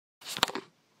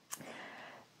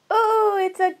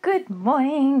Good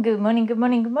morning, good morning, good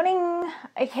morning, good morning.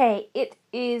 Okay, it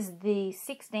is the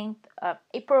 16th of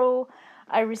April.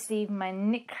 I received my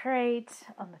knit crate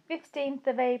on the 15th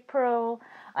of April.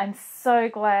 I'm so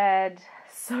glad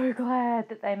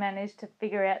that they managed to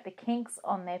figure out the kinks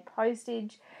on their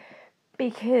postage,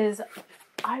 because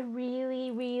I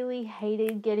really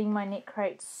hated getting my knit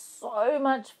crate so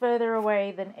much further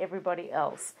away than everybody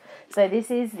else. So this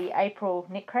is the April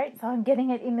knit crate, so I'm getting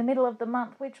it in the middle of the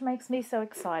month, which makes me so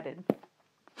excited.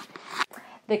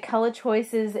 The colour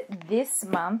choices this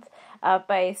month are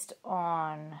based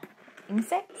on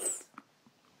insects,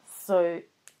 so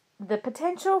the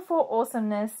potential for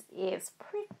awesomeness is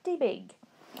pretty big.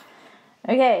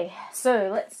 Okay,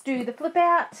 so let's do the flip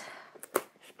out.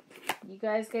 You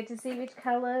guys get to see which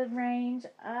colour range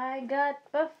I got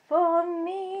before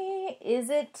me. Is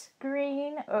it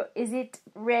green or is it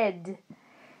red?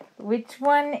 Which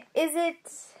one is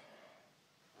it?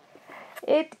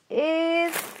 It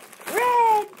is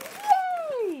red!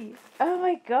 Yay! Oh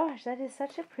my gosh, that is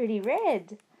such a pretty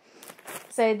red.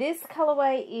 So this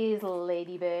colourway is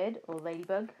Ladybird or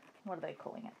Ladybug. What are they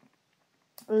calling it?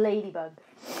 Ladybug.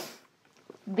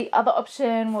 The other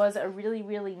option was a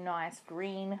really nice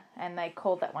green, and they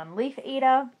called that one Leaf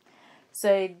Eater.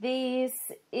 So this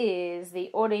is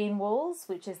the Ordine Wools,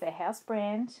 which is their house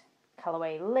brand,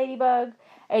 colourway Ladybug,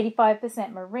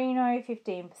 85% merino,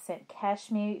 15%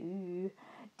 cashmere,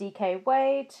 DK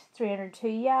weight, 302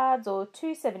 yards or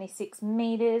 276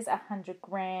 metres, 100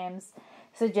 grams.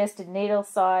 Suggested needle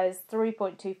size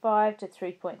 3.25 to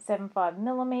 3.75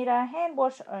 millimetre, hand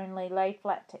wash only, lay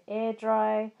flat to air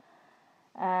dry.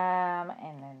 And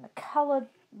then the colour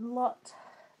lot.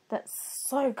 That's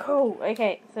so cool.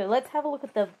 Okay, so let's have a look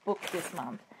at the book this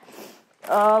month.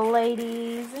 Oh,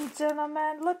 ladies and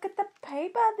gentlemen, look at the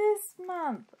paper this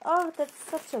month. Oh, that's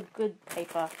such a good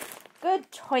paper. Good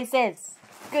choices.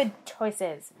 Good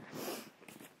choices.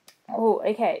 Oh,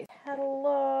 okay.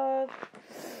 Catalogue.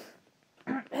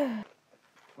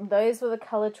 Those were the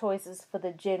colour choices for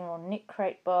the general knit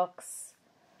crate box.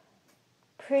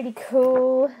 Pretty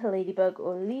cool. Ladybug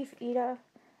or Leaf Eater.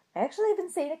 I actually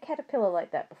haven't seen a caterpillar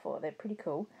like that before. They're pretty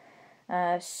cool.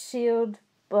 Shield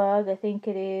Bug, I think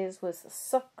it is, was the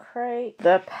sock crate.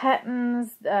 The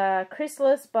patterns,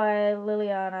 Chrysalis by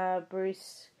Liliana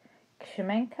Bruce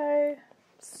Kremenko.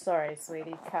 Sorry,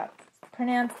 sweetie, can't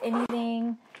pronounce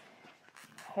anything.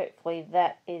 Hopefully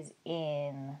that is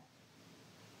in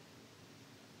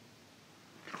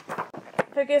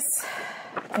focus.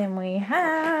 Then we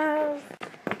have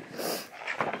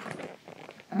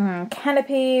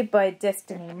Canopy by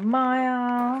Destiny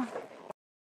Meyer.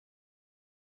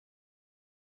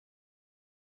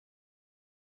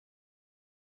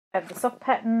 I have the sock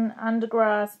pattern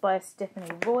Undergrass by Stephanie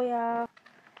Voyer.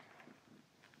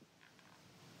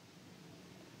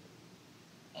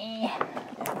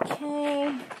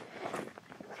 Okay.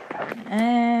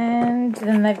 And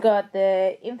then they've got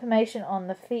the information on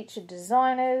the featured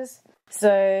designers.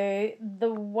 So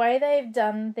the way they've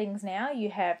done things now, you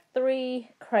have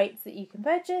 3 crates that you can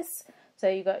purchase. So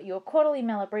you've got your quarterly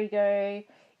Malabrigo,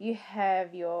 you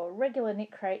have your regular knit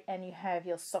crate, and you have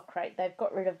your sock crate. They've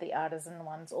got rid of the artisan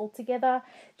ones altogether.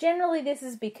 Generally, this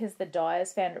is because the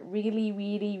dyers found it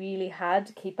really hard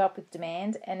to keep up with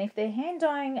demand. And if they're hand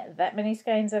dyeing that many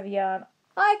skeins of yarn,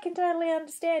 I can totally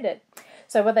understand it.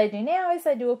 So what they do now is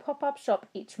they do a pop-up shop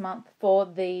each month for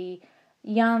the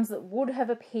yarns that would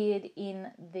have appeared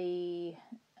in the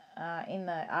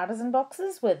artisan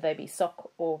boxes, whether they be sock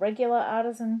or regular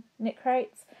artisan knit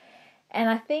crates. And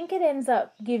I think it ends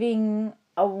up giving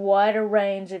a wider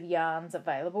range of yarns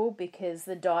available because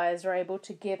the dyers are able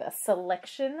to give a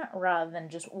selection rather than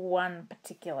just one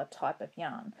particular type of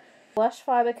yarn. Blush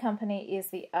Fibre Company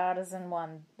is the artisan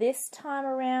one this time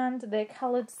around. Their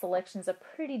coloured selections are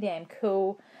pretty damn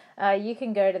cool. You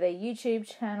can go to their YouTube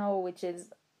channel, which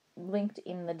is linked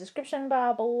in the description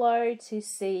bar below, to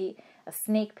see a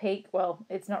sneak peek. Well,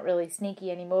 it's not really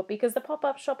sneaky anymore because the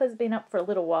pop-up shop has been up for a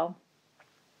little while.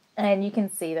 And you can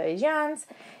see those yarns.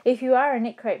 If you are a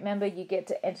Knit Crate member, you get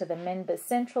to enter the Member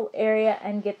Central area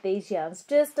and get these yarns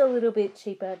just a little bit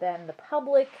cheaper than the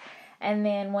public. And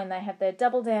then when they have their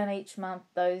double down each month,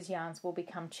 those yarns will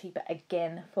become cheaper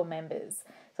again for members.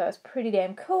 So it's pretty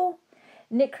damn cool.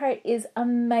 Knit Crate is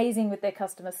amazing with their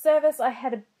customer service. I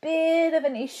had a bit of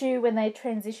an issue when they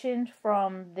transitioned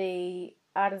from the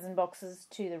artisan boxes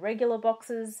to the regular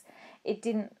boxes. It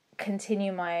didn't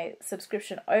continue my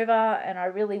subscription over, and I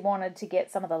really wanted to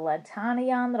get some of the Lantana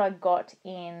yarn that I got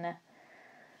in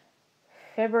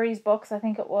February's box, I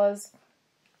think it was,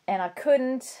 and I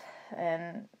couldn't.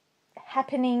 And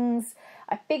happenings,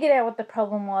 I figured out what the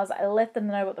problem was. I let them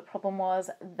know what the problem was.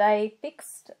 They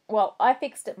fixed, well, I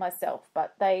fixed it myself,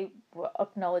 but they were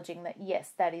acknowledging that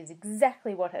yes, that is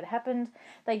exactly what had happened.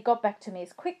 They got back to me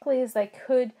as quickly as they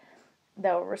could.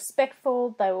 They were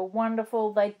respectful. They were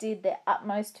wonderful. They did their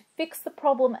utmost to fix the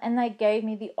problem, and they gave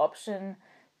me the option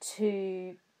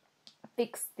to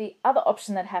fix the other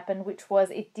option that happened, which was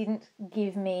it didn't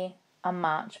give me a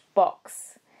March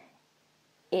box.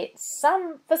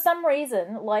 For some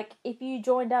reason, like if you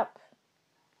joined up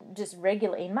just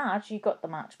regular in March, you got the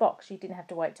March box. You didn't have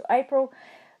to wait till April,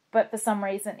 but for some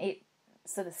reason it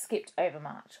sort of skipped over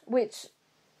March, which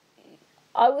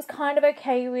I was kind of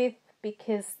okay with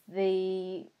because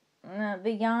the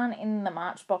yarn in the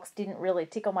March box didn't really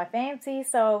tickle my fancy,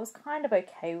 so I was kind of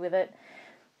okay with it.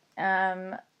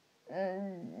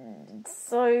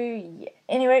 So yeah.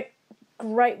 Anyway,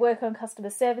 great work on customer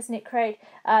service, Knit Crate.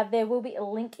 There will be a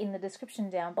link in the description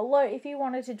down below. If you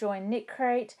wanted to join Knit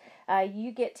Crate,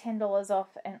 you get $10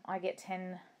 off and I get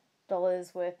 $10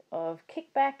 worth of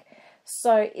kickback.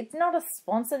 So it's not a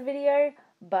sponsored video,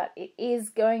 but it is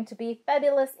going to be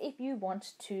fabulous if you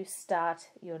want to start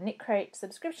your Knit Crate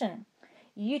subscription.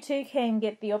 You too can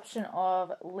get the option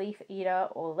of Leaf Eater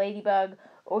or Ladybug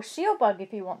or Shieldbug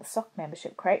if you want the sock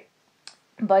membership crate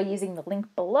by using the link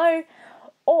below,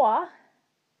 or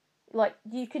like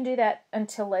you can do that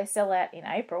until they sell out in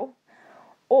April,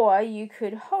 or you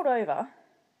could hold over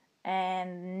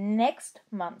and next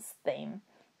month's theme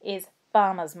is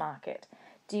Farmers Market.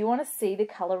 Do you want to see the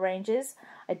colour ranges?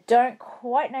 I don't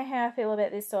quite know how I feel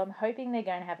about this, so I'm hoping they're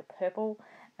going to have a purple,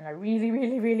 and I really,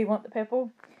 really, really want the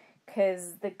purple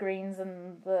because the greens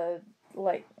and the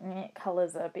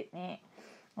colours are a bit meh.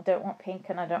 I don't want pink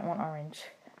and I don't want orange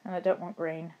and I don't want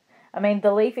green. I mean,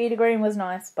 the Leaf Eater green was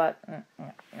nice, but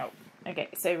no. Okay,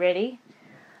 so ready?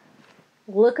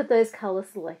 Look at those colour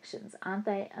selections. Aren't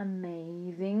they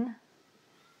amazing?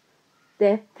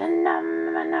 They're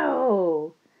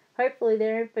phenomenal. Hopefully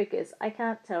they're in focus. I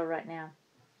can't tell right now.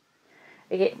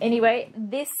 Okay, anyway,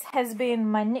 this has been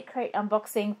my Knit Crate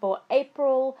unboxing for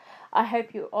April. I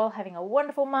hope you're all having a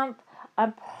wonderful month.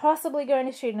 I'm possibly going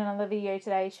to shoot another video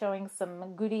today showing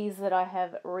some goodies that I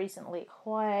have recently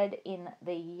acquired in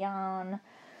the yarn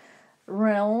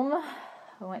realm.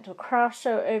 I went to a craft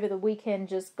show over the weekend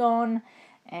just gone,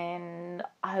 and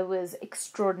I was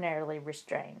extraordinarily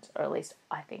restrained, or at least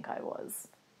I think I was.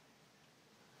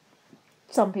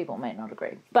 Some people may not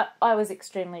agree, but I was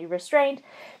extremely restrained.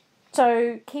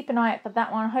 So keep an eye out for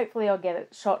that one. Hopefully I'll get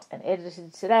it shot and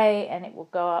edited today, and it will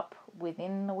go up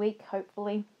within the week,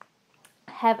 hopefully.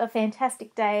 Have a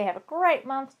fantastic day. Have a great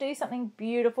month. Do something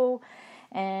beautiful.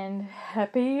 And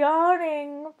happy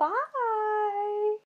yarning. Bye.